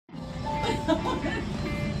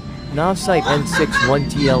Novsight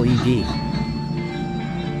N61T LED.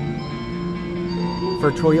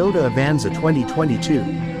 For Toyota Avanza 2022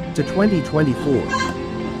 to 2024.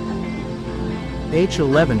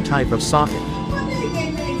 H11 type of socket.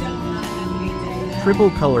 Triple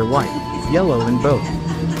color white, yellow and both.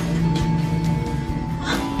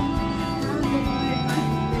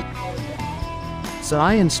 So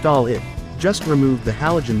I install it, just remove the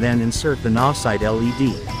halogen then insert the Novsight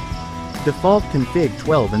LED. Default config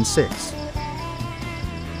 12 and 6.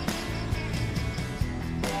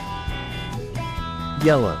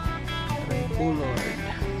 Yellow.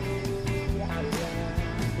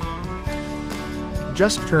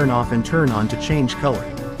 Just turn off and turn on to change color.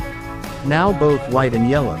 Now both white and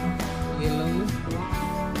yellow.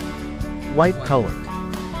 White color.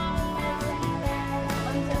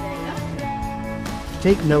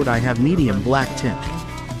 Take note I have medium black tint.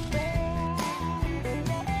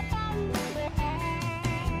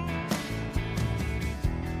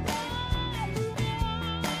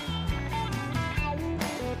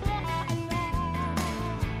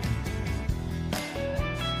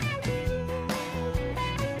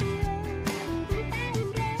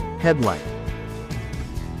 Headlight.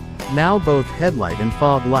 Now both headlight and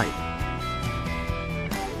fog light.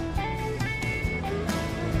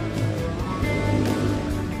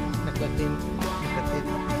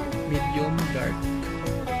 Medium dark.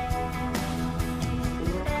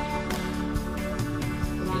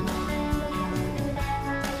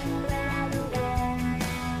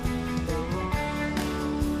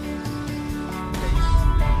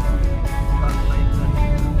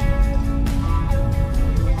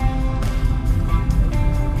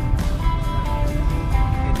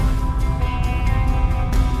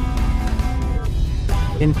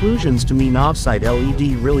 Inclusions to me Novsight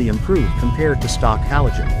LED really improved compared to stock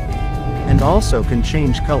halogen. And also can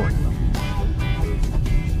change color.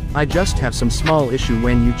 I just have some small issue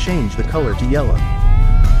when you change the color to yellow.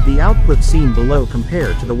 The output seen below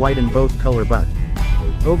compared to the white in both color, but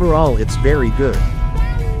overall it's very good.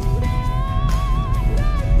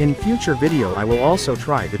 In future video I will also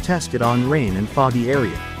try to test it on rain and foggy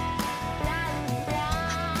area.